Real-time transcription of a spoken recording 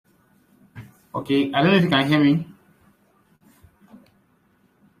Okay, I don't know if you can hear me.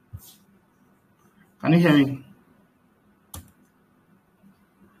 Can you hear me?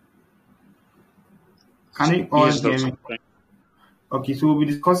 Can you all Yes, hear Dr. me? Okay, so we'll be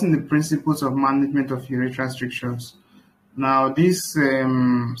discussing the principles of management of urethral strictures. Now, this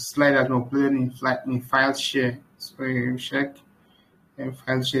slide has been uploaded in file share. So you check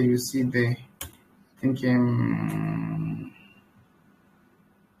file share, you see there. I think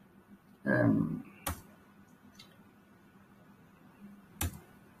um,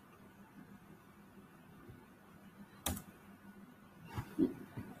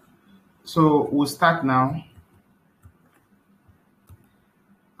 so we'll start now.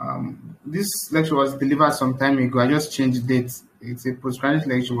 This lecture was delivered some time ago. I just changed dates. It's a postgraduate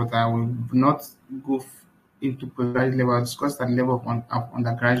lecture, but I will not go into postgraduate level. I'll discuss at the level of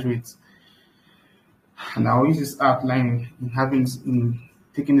undergraduate. And I'll use this outline in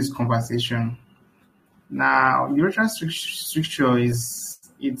taking this conversation. Now, urethral stricture is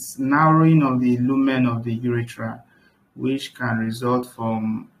it's narrowing of the lumen of the urethra, which can result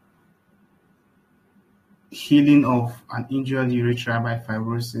from healing of an injured urethra by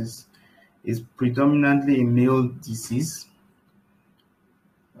fibrosis. Is predominantly a male disease,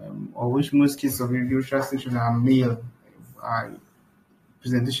 or which most cases of urethral stricture are male.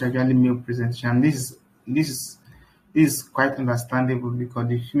 Presentation usually male presentation. This is quite understandable because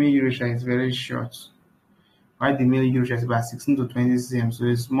the female urethra is very short, while the male urethra is about 16 to 20 cm, so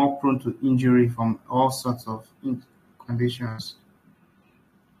it's more prone to injury from all sorts of conditions.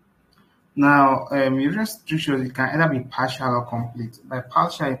 Now, urethral stricture, it can either be partial or complete. By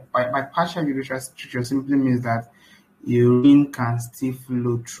partial urethral stricture simply means that urine can still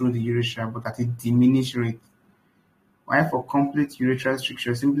flow through the urethra, but at a diminished rate. While for complete urethral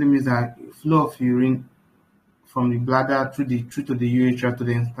stricture simply means that flow of urine from the bladder through to the urethra to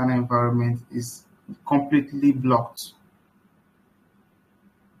the internal environment is completely blocked.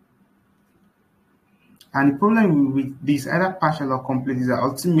 And the problem with this, either partial or complete, is that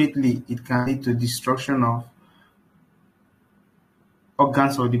ultimately it can lead to destruction of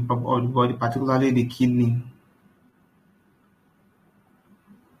organs of the body, particularly the kidney.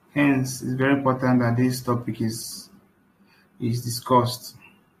 Hence, it's very important that this topic is discussed.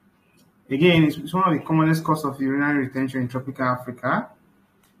 Again, it's one of the commonest causes of urinary retention in tropical Africa,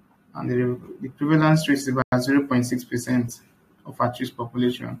 and the prevalence rate is about 0.6% of at-risk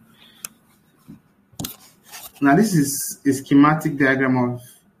population. Now, this is a schematic diagram of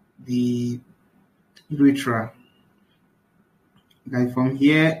the urethra. Like from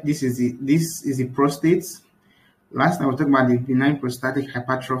here, this is the prostate. Last time we talked about the benign prostatic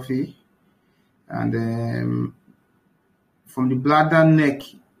hypertrophy, and from the bladder neck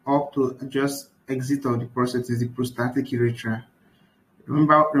up to just exit of the prostate is the prostatic urethra.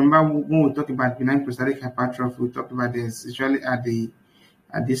 Remember when we talk about benign prostatic hypertrophy, we talked about this usually at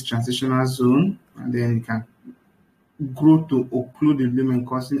this transitional zone, and then it can grow to occlude the lumen,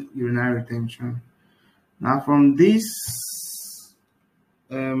 causing urinary retention. Now, from this,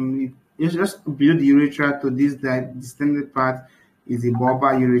 it's just below the urethra to this distended part is the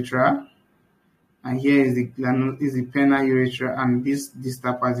bulbar urethra, and here is the penile urethra, and this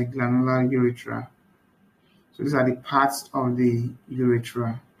distal part is the granular urethra. So these are the parts of the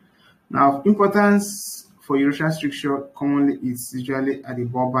urethra. Now, of importance for urethral stricture commonly is usually at the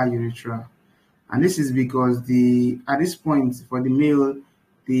bulbar urethra, and this is because at this point for the male,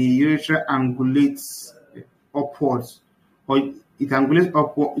 the urethra angulates upwards, or it angulates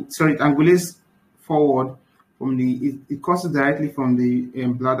upward. Sorry, it angulates forward from it comes directly from the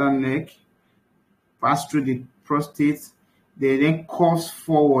bladder neck, pass through the prostate, they then curves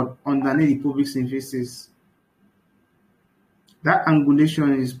forward underneath the pubic symphysis. That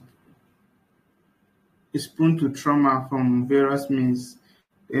angulation is prone to trauma from various means.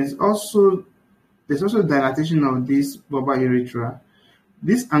 There's also dilatation of this bulbar urethra.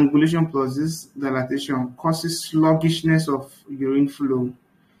 This angulation plus this dilatation causes sluggishness of urine flow,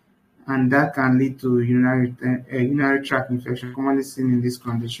 and that can lead to urinary tract infection, commonly seen in these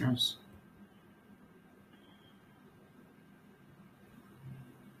conditions.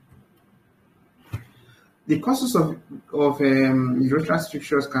 The causes of urethral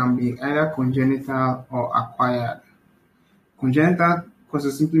strictures can be either congenital or acquired. Congenital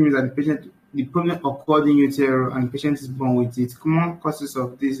causes simply means that the problem occurred in utero and the patient is born with it. Common causes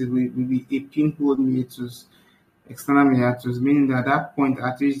of this will be a pinhole meatus, external meatus, meaning that at that point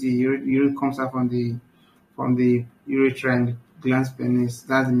at which the urine comes out from the urethra and the glans penis,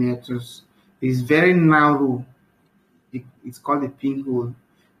 that's the meatus. It's very narrow. It's called a pinhole.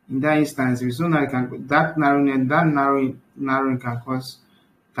 In that instance, if it's so narrow, that narrowing can cause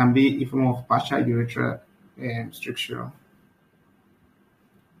can be a form of partial urethral stricture.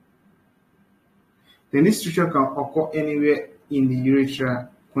 Then this stricture can occur anywhere in the urethra,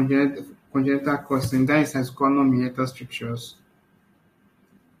 congenital causes, and that is called non-meatal strictures.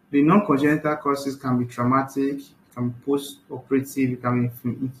 The non-congenital causes can be traumatic, can be post-operative, can be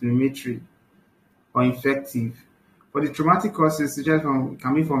inflammatory or infective. But the traumatic causes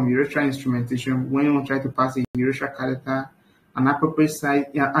can be from urethral instrumentation when you try to pass a urethral catheter, an inappropriate size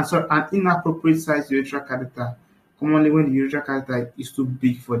urethral catheter, commonly when the urethral catheter is too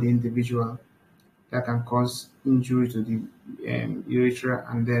big for the individual. That can cause injury to the urethra,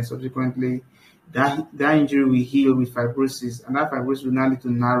 and then subsequently that injury will heal with fibrosis, and that fibrosis will now lead to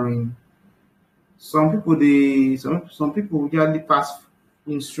narrowing. Some people usually pass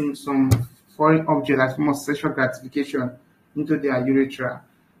some foreign object as form of sexual gratification into their urethra,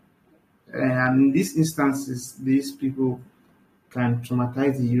 and in these instances, these people can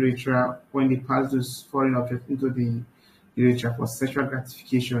traumatize the urethra when they pass those foreign objects into the urethra for sexual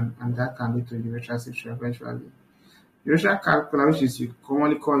gratification, and that can lead to urethral stricture eventually. Urethral calcula, which is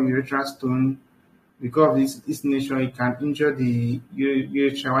commonly called urethral stone, because of this nature, it can injure the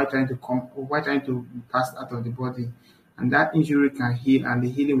urethra while trying to pass out of the body, and that injury can heal, and the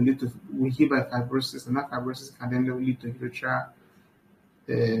healing will heal by fibrosis, and that fibrosis can then lead to urethral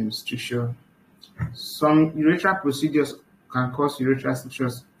stricture. Some urethral procedures can cause urethral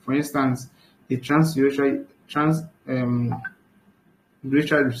strictures. For instance, the urethral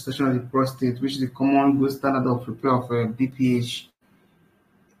resection of the prostate, which is the common gold standard of repair of BPH.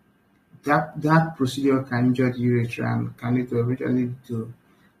 That procedure can injure the urethra and can lead to eventually to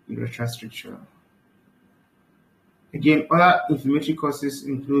urethral stricture. Again, other inflammatory causes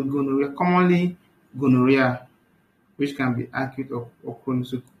include gonorrhea. Commonly, gonorrhea, which can be acute or chronic.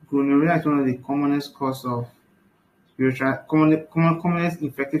 So gonorrhea is one of the commonest cause of commonest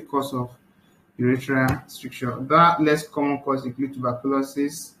infective cause of urethral stricture. That less common cause include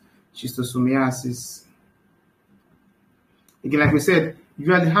tuberculosis, schistosomiasis. Again, like we said,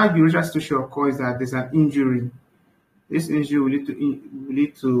 usually how urethral stricture occurs is that there's an injury. This injury will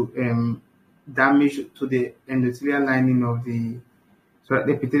lead to damage to the endothelial lining of the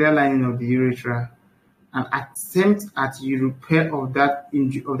epithelial lining of the urethra. An attempt at repair of that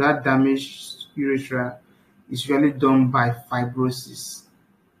damaged urethra is usually done by fibrosis.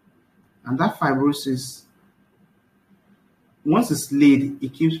 And that fibrosis, once it's laid,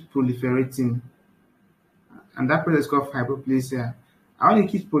 it keeps proliferating. And that process is called fibroplasia. And when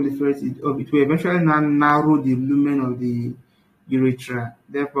it keeps proliferating, it will eventually now narrow the lumen of the urethra,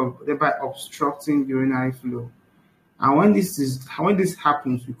 thereby obstructing urinary flow. And when this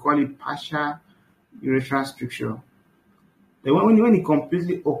happens, we call it partial urethral stricture. Then when it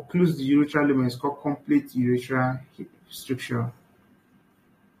completely occludes the urethral lumen, it's called complete urethral stricture.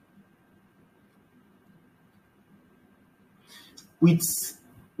 With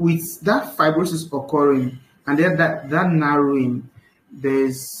that fibrosis occurring and then that narrowing,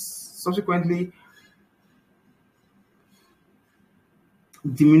 there's subsequently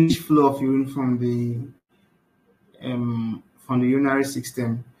diminished flow of urine from the urinary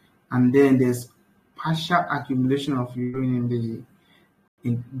system, and then there's partial accumulation of urine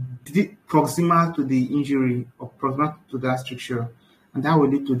proximal to the injury or proximal to that stricture, and that will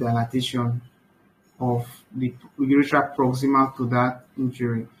lead to dilatation of the urethra proximal to that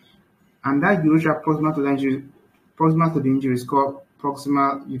injury. And that urethra proximal to the injury is called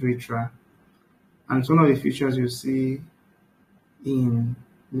proximal urethra. And it's one of the features you see in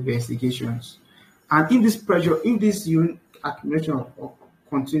investigations. And if this urine accumulation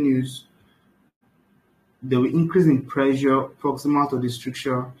continues, there will increase in pressure proximal to the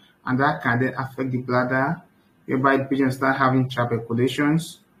stricture, and that can then affect the bladder, whereby the patient start having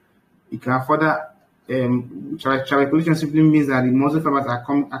trabeculations. It can further trabeculation simply means that the muscle fibers are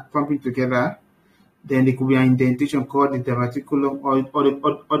clumping together. Then there could be an indentation called the diverticulum, or they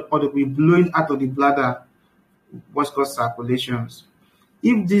will be blowing out of the bladder, what's called circulations.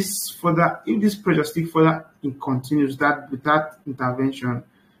 If this pressure still further continues without intervention,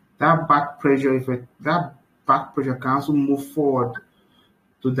 that back pressure can also move forward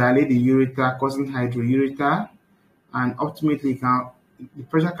to dilate the ureter, causing hydroureter, and ultimately the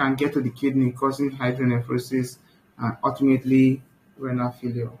pressure can get to the kidney, causing hydronephrosis and ultimately renal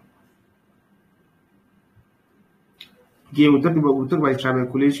failure. Again, we talk about the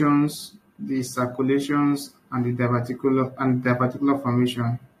trabeculations, the circulations, and the diverticular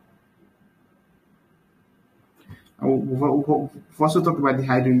formation. And we've also talked about the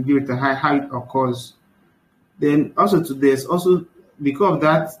hydroureter, how it occurs. Then there's also because of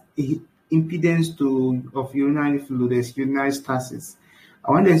that impedance of urinary flow, there's urinary stasis.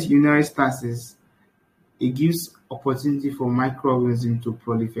 And when there's urinary stasis, it gives opportunity for microorganisms to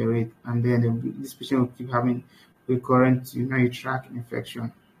proliferate, and then this patient will keep having recurrent urinary tract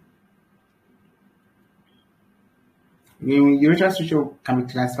infection. Again, urethral stricture can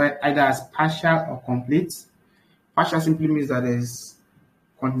be classified either as partial or complete. Partial simply means that there's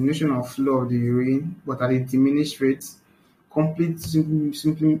continuation of flow of the urine, but at a diminished rate. Complete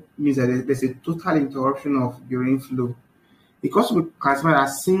simply means that there's a total interruption of urine flow. It can also be classified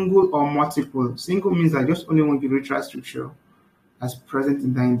as single or multiple. Single means that just only one urethral stricture is present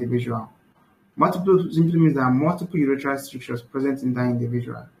in that individual. Multiple simply means that multiple urethral strictures present in that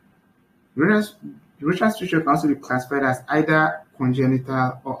individual. Urethral stricture can also be classified as either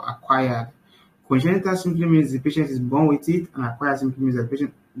congenital or acquired. Congenital simply means the patient is born with it, and acquired simply means that the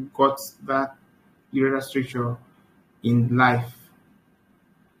patient got that urethral stricture in life.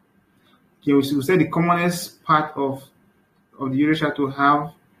 Okay, we say the commonest part of the urethra to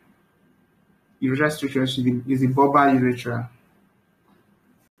have urethral stricture is the bulbar urethra.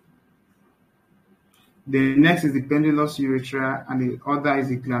 The next is the pendulous urethra, and the other is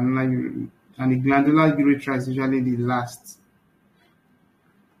the glandular urethra. And the glandular urethra is usually the last.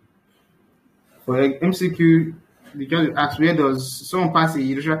 For MCQ, they just ask, where does someone pass a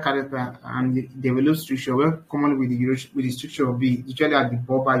urethral catheter and develop stricture? Where commonly with the stricture be usually at the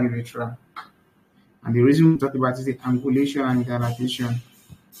bulbar urethra. And the reason we talk about is the angulation and dilatation.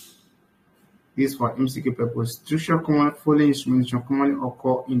 This for MCQ purpose. Stricture commonly following instrumentation commonly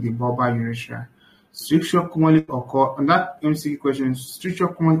occur in the bulbar urethra. Stricture commonly occur, and that MCQ question, stricture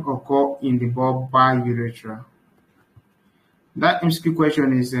commonly occur in the bulbar urethra. That MCQ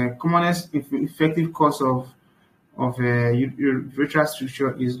question is commonest effective cause of urethral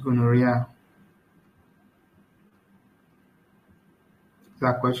stricture is gonorrhea. There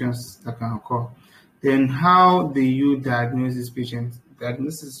are questions that can occur. Then how do you diagnose this patient?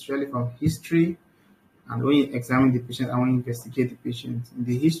 Diagnosis is usually from history, and when you examine the patient and when you investigate the patient. In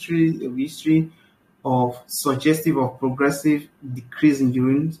the history of suggestive of progressive decrease in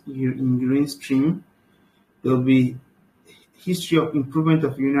urine stream. There will be history of improvement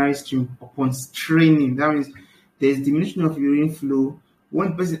of urinary stream upon straining. That means there is diminution of urine flow.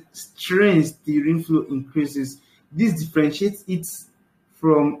 When the person strains, the urine flow increases. This differentiates it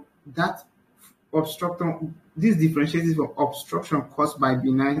from that obstruction. This differentiates it from obstruction caused by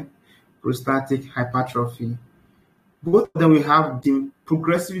benign prostatic hypertrophy. Both of them will have the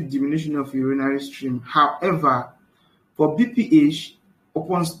progressive diminution of urinary stream. However, for BPH,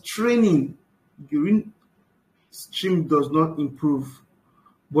 upon straining, urine stream does not improve.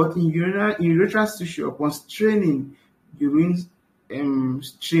 But in urethral stricture, upon straining, urine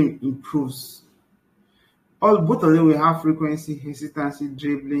stream improves. Both of them will have frequency, hesitancy,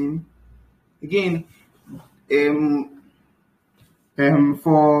 dribbling. Again,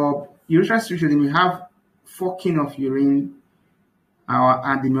 for urethral stricture, they may have forking of urine,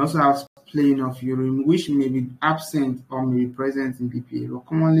 and they may also have splaying of urine, which may be absent or may be present in BPH. But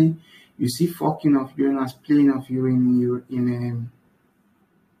commonly, you see forking of urine and splaying of urine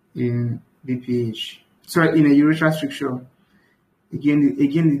in BPH. Sorry, in a urethral stricture.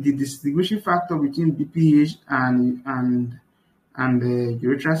 Again, the distinguishing factor between BPH and the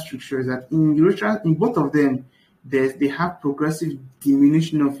urethral stricture is that in both of them, they have progressive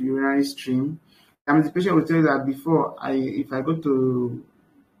diminution of urinary stream. I mean, the patient will tell you that before if I go to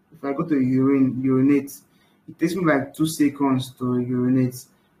urinate, it takes me like 2 seconds to urinate.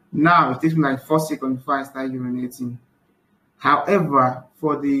 Now it takes me like 4 seconds before I start urinating. However,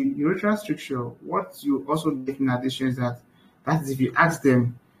 for the urethral stricture, what you also get in addition is that is if you ask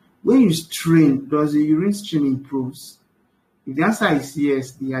them, when you strain, does the urine stream improves? If the answer is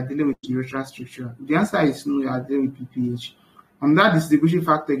yes, they are dealing with urethral stricture. If the answer is no, you are dealing with PPH. And that distinguishing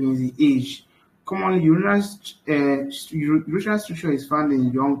factor again is the age. Commonly, urethral stricture is found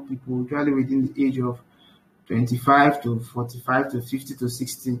in young people, usually within the age of 25 to 45 to 50 to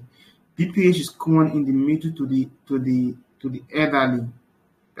 60. BPH is common in the middle to the elderly.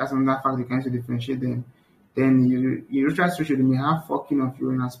 That's another fact they can differentiate them. Then urethral stricture, they may have forking of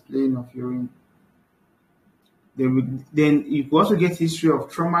urine and splaying of urine. Then you can also get history of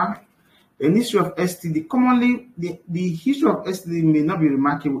trauma. An history of STD. Commonly, the history of STD may not be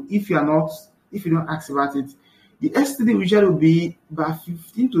remarkable if you don't ask about it. The STD usually will be about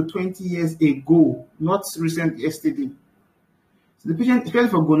 15 to 20 years ago, not recent STD. So the patient, especially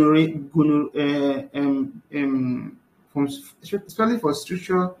for gonorrhea, especially for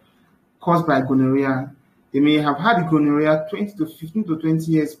stricture caused by gonorrhea, they may have had gonorrhea 15 to 20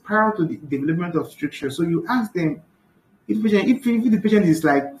 years prior to the development of stricture. So you ask them, if the patient is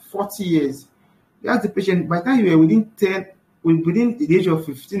like 40 years, you ask the patient, by the time you were within within the age of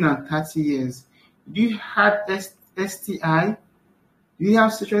 15 and 30 years, do you have STI? Do you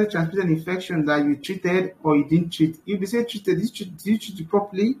have sexually transmitted infection that you treated or you didn't treat? If they say treated, did you treat it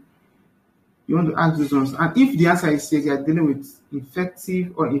properly? You want to ask those ones. And if the answer is yes, you are dealing with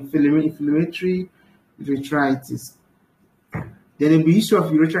infective or inflammatory urethritis. Then there will be issue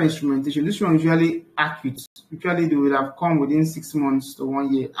of urethral instrumentation. This one is usually acute. Usually they will have come within 6 months to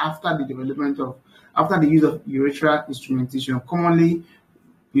 1 year after the use of urethral instrumentation. Commonly,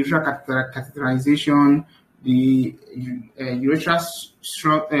 urethral catheterization, the urethral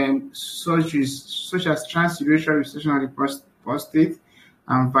surgeries such as transurethral resection of the prostate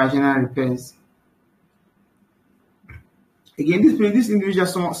and vaginal repairs. Again, these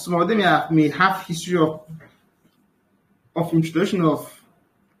individuals, some of them may have history of introduction of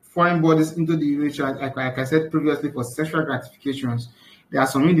foreign bodies into the urethra, like I said previously, for sexual gratifications. There are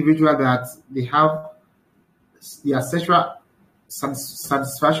some individuals that they have their sexual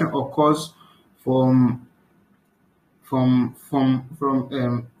satisfaction occurs from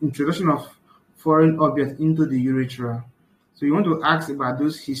introduction of foreign objects into the urethra. So you want to ask about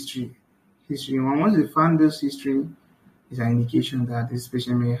those history. Once you find those history, is an indication that this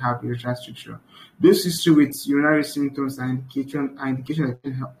patient may have urethral stricture. Those history with urinary symptoms are indication that the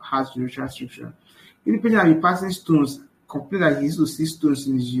patient has urethral stricture. If the patient has been passing stones, complain that he used to see stones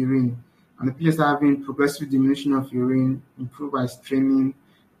in his urine, and the patient is having progressive diminution of urine, improved by straining,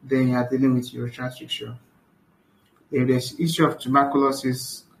 then you are dealing with urethral stricture. If there's issue of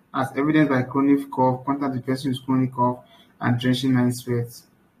tuberculosis, as evidenced by chronic cough, contact the person with chronic cough, and drenching night sweat,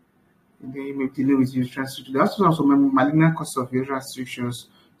 then you may deal with urethral stricture. There's also malignant causes of urethral strictures.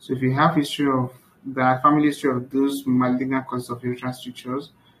 So if you have history of the family history of those malignant causes of urethral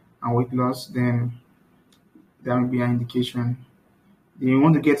strictures and weight loss, then that will be an indication. Then you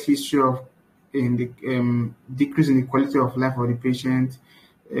want to get history of decrease in the quality of life of the patient,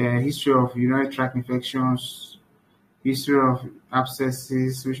 history of urinary tract infections, history of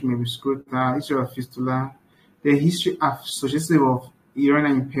abscesses, which may be scrotal, history of fistula, the history associated of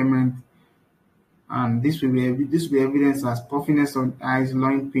urinary impairment, and this will be evidence as puffiness of the eyes,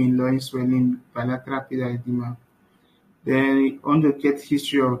 loin pain, loin swelling, bilateral pedal edema. Then you want to get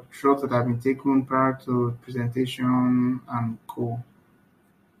history of drugs that have been taken prior to presentation and co.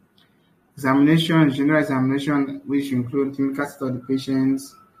 Examination, general examination, which include clinical state of the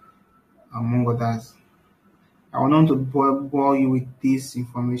patients, among others. I will not to bore you with this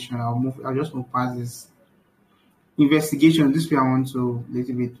information. I'll just move past this. Investigation, this way I want to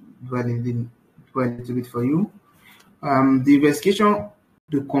dwell a little bit for you. The investigation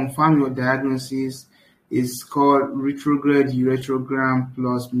to confirm your diagnosis is called retrograde ureterogram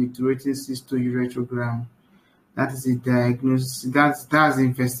plus micturating cystourethrogram. That is a diagnosis. That's the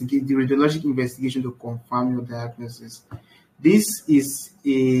radiologic investigation to confirm your diagnosis. This is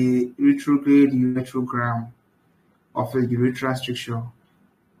a retrograde ureterogram of a urethral stricture.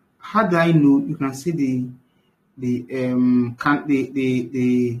 How do I know? You can see the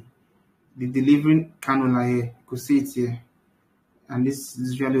delivering cannula here. You could see it here, and this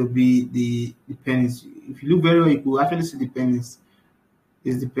usually will be the penis. If you look very well, you could actually see the penis.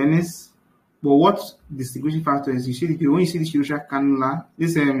 Is the penis. But what distinguishing factor is, you see when you see this urethral cannula,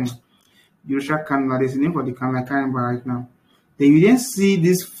 this urethral cannula, there's a name for the cannula, I can't remember right now. Then you then see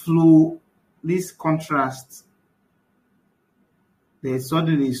this flow, this contrast. Then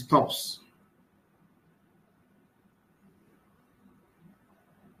suddenly it stops.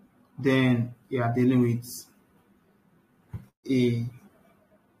 Then you are dealing with a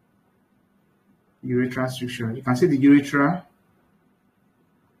urethral stricture. You can see the urethra.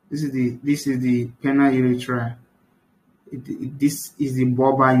 This is the penile urethra. This is the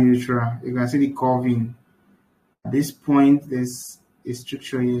bulbar urethra. You can see the curving. At this point, there's a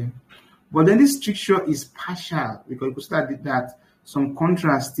stricture here. But then this stricture is partial because you could see that some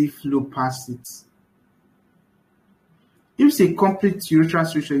contrast still flow past it. If it's a complete urethral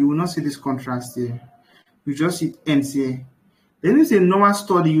stricture, you will not see this contrast here. You just see ends here. Then it's a normal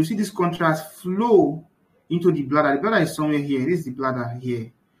study. You see this contrast flow into the bladder. The bladder is somewhere here. This is the bladder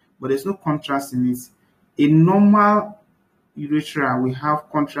here. But there's no contrast in it. A normal urethra will have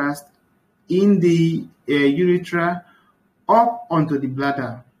contrast in the urethra up onto the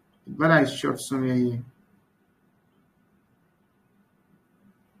bladder. The bladder is short somewhere here.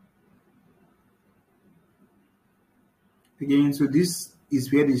 Again, so this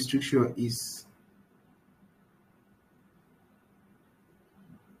is where the stricture is.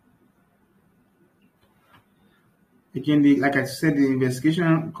 Again, like I said, the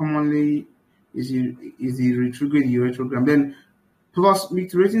investigation commonly is the retrograde ureterogram. Then plus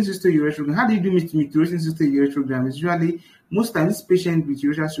micturating cystourethrogram. How do you do micturating cystourethrogram? It's usually, most times, this patient with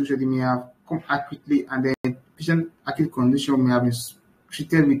urethral stricture, they may have come acutely, and then patient acute condition may have been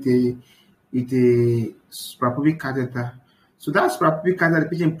treated with a suprapubic catheter. So that suprapubic catheter the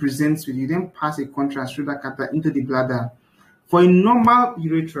patient presents with, you then pass a contrast through that catheter into the bladder. For a normal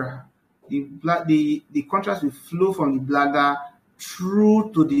urethra, the contrast will flow from the bladder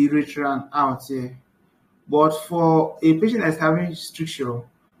through to the urethra and out here. But for a patient that's having stricture,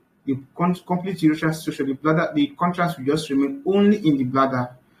 the complete urethral stricture, the contrast will just remain only in the bladder.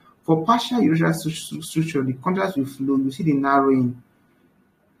 For partial urethral stricture, the contrast will flow. You see the narrowing,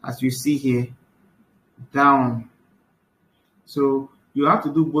 as you see here, down. So you have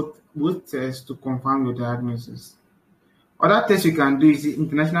to do both tests to confirm your diagnosis. Other tests you can do is the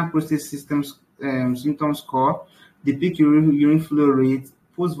International Prostate Systems Symptom Score, the peak urine flow rate,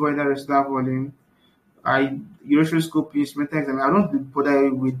 post-voidal residual volume, ureteroscopy, instrumental exam. I don't bother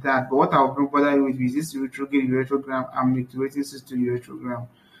you with that, but what I'll bother you with is this retrograde uretrogram and micturating cystourethrogram.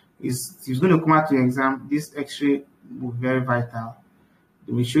 It's going to come out to your exam. This X-ray will be very vital.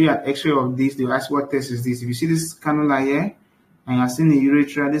 They will show you an X-ray of this. They will ask what test is this. If you see this cannula here and you're seeing the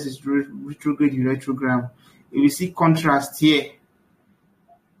urethra, this is retrograde uretrogram. If you see contrast here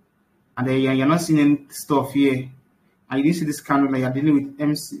and then you're not seeing any stuff here, and you didn't see this cannula, you're dealing with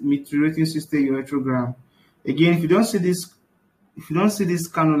micturating cystourethrogram. Again, if you don't see this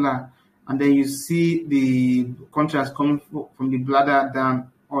cannula and then you see the contrast coming from the bladder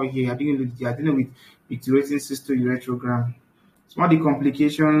down or here, you're dealing with micturating cystourethrogram. Some of the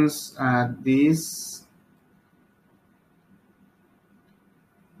complications are this.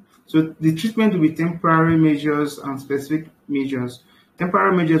 So the treatment will be temporary measures and specific measures.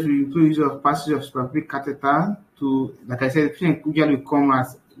 Temporary measures will include use of passage of suprapubic catheter to, like I said, the patient usually will come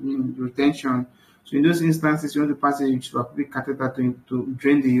as retention. So in those instances, you want to pass a suprapubic catheter to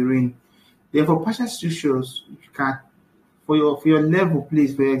drain the urine. Then for partial strictures, you can, for your level,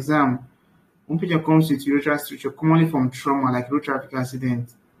 please, for your exam, when patient comes with urethral stricture, commonly from trauma like road traffic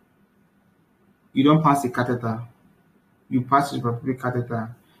accident, you don't pass the catheter, you pass the suprapubic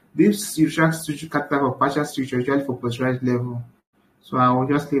catheter. This urethral stricture catheter for partial stricture is usually for postgraduate level. So I will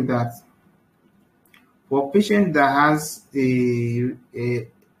just leave that. For a patient that has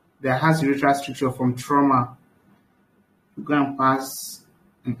urethral stricture from trauma, you go and pass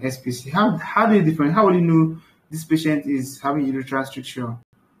an SPC. How do you differentiate? How will you know this patient is having urethral stricture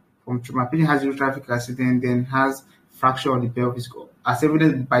from trauma? Patient has road traffic accident, then has fracture of the pelvis, as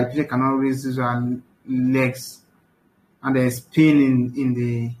evidenced by patient cannot raise his legs, and there is pain in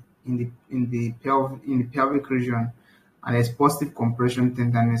the pelvic region, and there's positive compression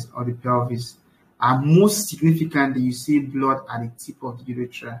tenderness of the pelvis. And most significantly, you see blood at the tip of the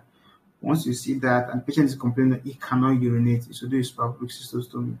urethra. Once you see that, and the patient is complaining that he cannot urinate, you should do a suprapubic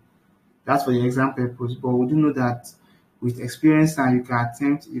cystostomy. That's for the exam purpose. But we do know that with experience, and you can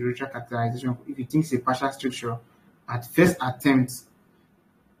attempt urethral catheterization if you think it's a partial stricture. At first attempt,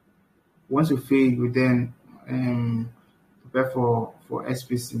 once you fail, you then prepare for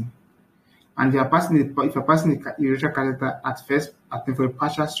SPC. And if you're passing the urethral catheter at first attempt for a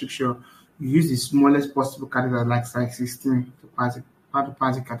partial stricture, you use the smallest possible catheter, like size 16, to pass the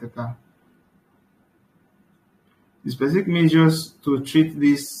catheter. The specific measures to treat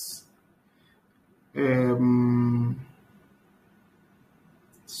this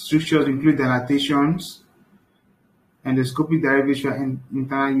strictures include dilatations, endoscopic derivation, and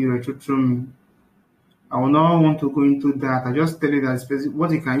internal ureterotomy. I will not want to go into that. I just tell you that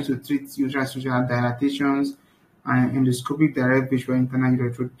what you can use to treat urethral stricture are dilatations and endoscopic derivation, internal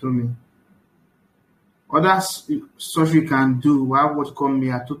ureterotomy. Other surgery you can do, we have what's called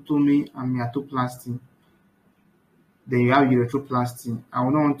meatotomy and meatoplasty. Then you have uretroplasty. I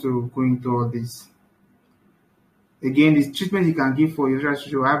will not want to go into all this. Again, the treatment you can give for urethral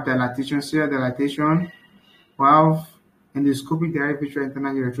stricture, we have dilatation, serial dilatation, we have endoscopic derivation,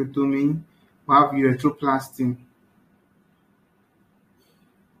 internal ureterotomy, we have uretroplasty.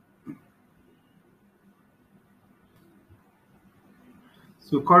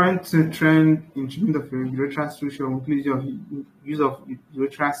 So current trend in treatment of urethral stricture includes use of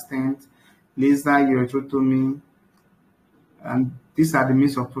urethral stent, laser ureterotomy, and these are the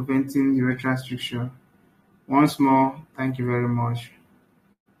means of preventing urethral stricture. Once more, thank you very much.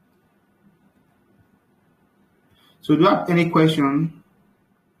 So do you have any question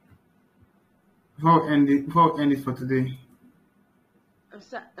before we end it for today?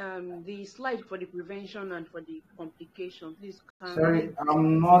 The slide for the prevention and for the complication, please. Sorry,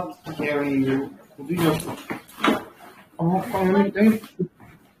 I'm not hearing you. Could you just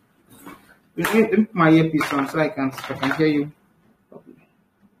let me put my earpiece on so I can hear you.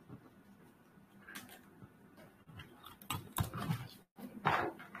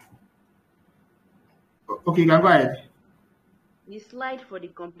 Okay, you can go ahead. The slide for the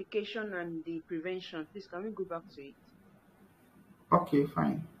complication and the prevention, please, can we go back to it? Okay,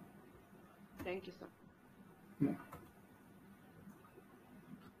 fine. Thank you, sir. Yeah.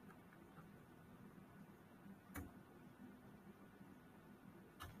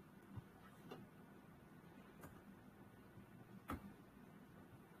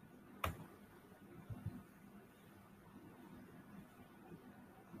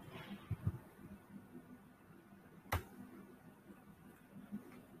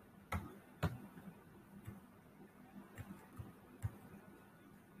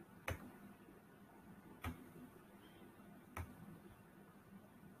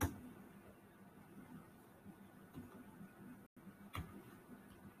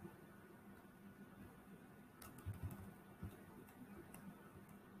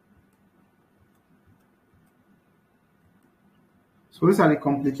 So these are the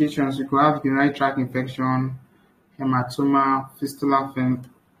complications. You could have urinary tract infection, hematoma, fistula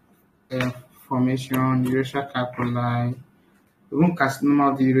formation, urethral calculi, even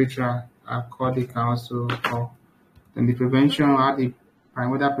carcinoma of the urethra are called, they can also call. Then the prevention, are the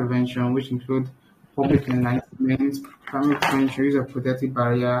primordial prevention, which include public enlightenment, primary prevention, use of protective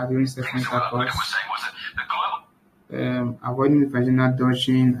barrier during sexual intercourse, avoiding vaginal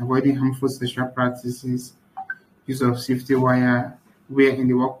dodging, avoiding harmful sexual practices, use of safety wire, wear in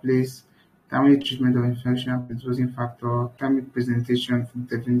the workplace, timely treatment of infection with dosing factor, timely presentation for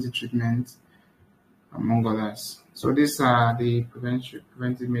definitive treatment, among others. So these are the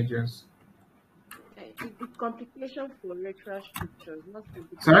preventive measures. The complication for urethral strictures, not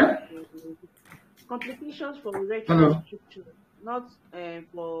Sorry? complications for urethral Hello? strictures, not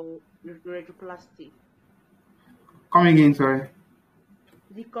for urethroplasty. Come again, sorry.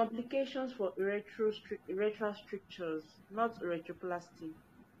 The complications for urethral strictures, not urethroplasty.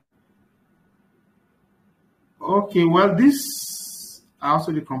 Okay, well, these are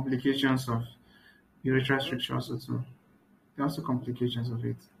also the complications of urethral stricture also too. There are also complications of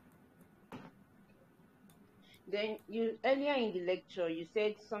it. Then you earlier in the lecture you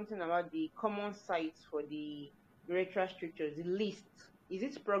said something about the common sites for the urethral strictures, the list. Is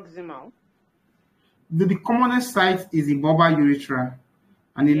it proximal? The commonest site is the bulbar urethra,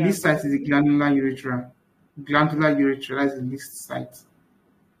 and the Yeah, least but site is the glandular urethra. Glandular urethra is the least site.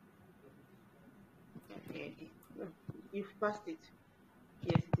 okay. You've passed it.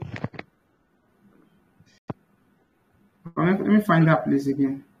 Yes, it is. Let me find that place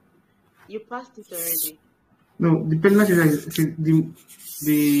again. You passed it already. No, the penile urethra is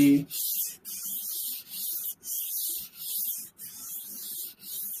the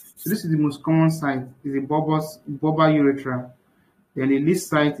so this is the most common site is the bulbar urethra. Then the least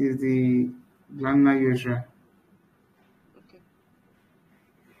site is the glandular urethra. Okay.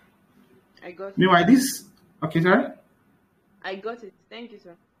 I got it. Meanwhile, this okay, sorry. I got it. Thank you,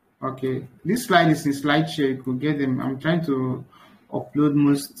 sir. Okay, this slide is in SlideShare. You could get them. I'm trying to upload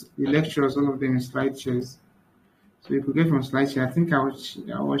most the lectures, all of them in SlideShares. So you could get from SlideShare. I think I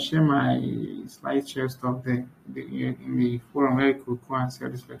will share my SlideShare stuff there in the forum where you could go and see all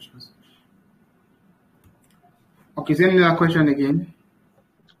these lectures. Okay, is there any other question again?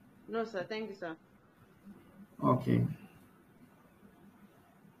 No, sir. Thank you, sir. Okay.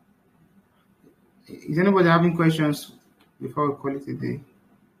 Is anybody having questions before we call it a day?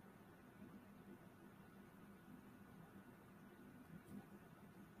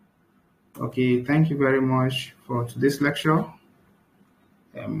 Okay, thank you very much for today's lecture.